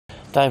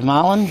Dave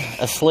Marland,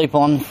 asleep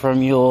on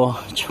from your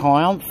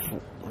triumph.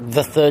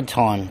 The third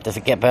time, does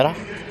it get better?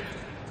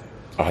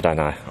 I don't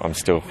know.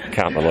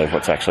 Can't believe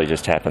what's actually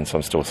just happened, so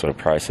I'm still sort of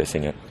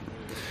processing it.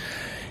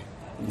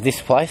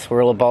 This place,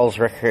 Warilla Bowls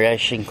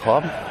Recreation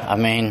Club, I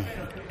mean,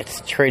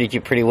 it's treated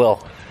you pretty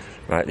well.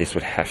 Mate, this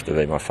would have to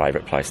be my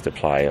favourite place to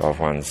play. I've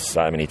won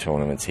so many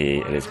tournaments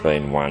here. It has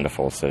been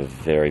wonderful, so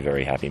very,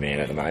 very happy man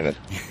at the moment.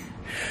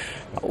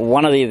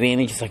 One of the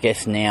advantages, I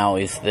guess, now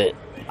is that,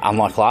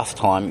 unlike last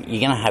time,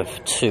 you're going to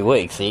have 2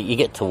 weeks. You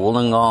get to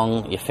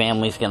Wollongong, your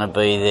family's going to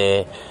be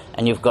there,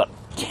 and you've got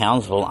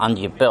Townsville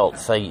under your belt,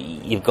 so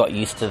you've got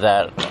used to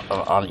that.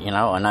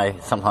 I know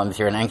sometimes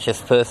you're an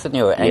anxious person.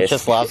 You were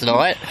anxious last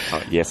night.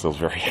 Yes, I was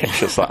very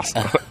anxious last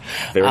night.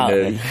 Very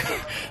nervy.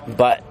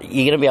 But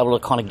you're going to be able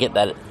to kind of get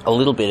that a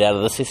little bit out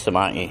of the system,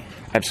 aren't you?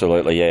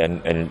 Absolutely, yeah,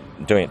 and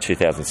doing it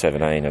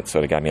 2017, it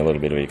sort of gave me a little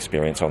bit of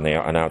experience on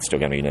there. I know it's still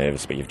going to be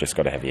nervous, but you've just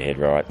got to have your head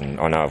right, and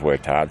I know I've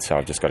worked hard, so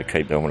I've just got to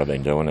keep doing what I've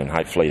been doing, and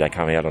hopefully they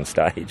come out on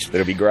stage.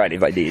 That'd be great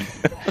if they did.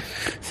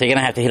 So you're going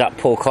to have to hit up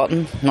Paul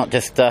Cotton, not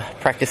just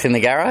practice in the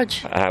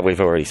garage?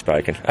 We've already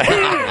spoken.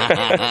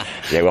 Yeah,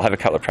 we'll have a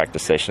couple of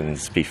practice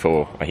sessions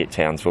before I hit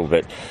Townsville,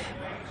 but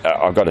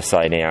I've got to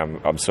say now,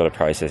 I'm sort of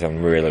processing.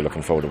 I'm really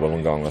looking forward to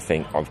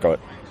Wollongong.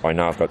 I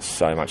know I've got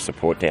so much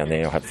support down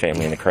there. I have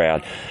family in the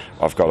crowd.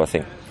 I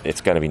think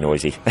it's going to be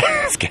noisy.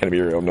 It's going to be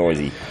real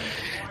noisy.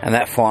 And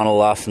that final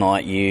last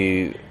night,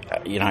 you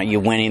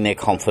went in there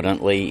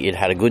confidently. You'd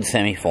had a good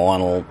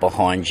semi-final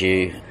behind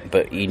you,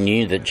 but you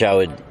knew that Joe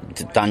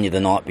had done you the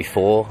night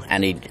before,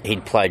 and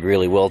he'd played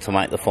really well to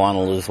make the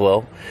final as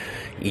well.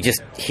 You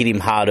just hit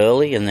him hard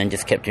early and then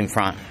just kept him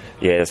front.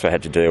 Yeah, that's what I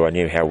had to do. I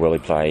knew how well he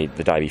played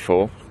the day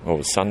before. Or it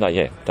was Sunday,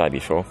 yeah, day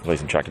before.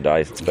 Losing track of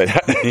days. It's better.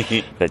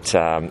 But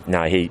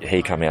no, he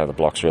came out of the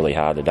blocks really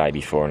hard the day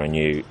before, and I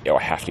knew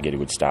I have to get a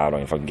good start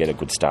on him. If I can get a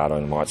good start on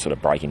him, I might sort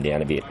of break him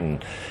down a bit.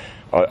 And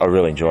I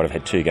really enjoyed it. I've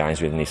had 2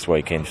 games with him this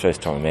weekend.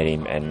 First time I met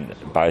him, and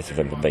both of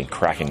them have been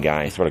cracking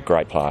games. What a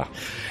great player.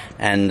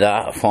 And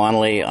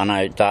finally, I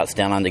know Darts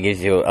Down Under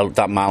gives you a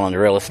Marland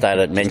real estate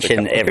at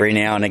mention every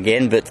now and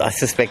again, but I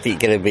suspect that you're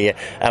going to be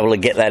able to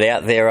get that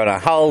out there on a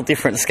whole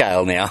different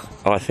scale now.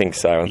 I think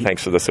so, and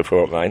thanks for the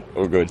support, mate.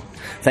 All good.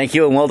 Thank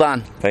you, and well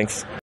done. Thanks.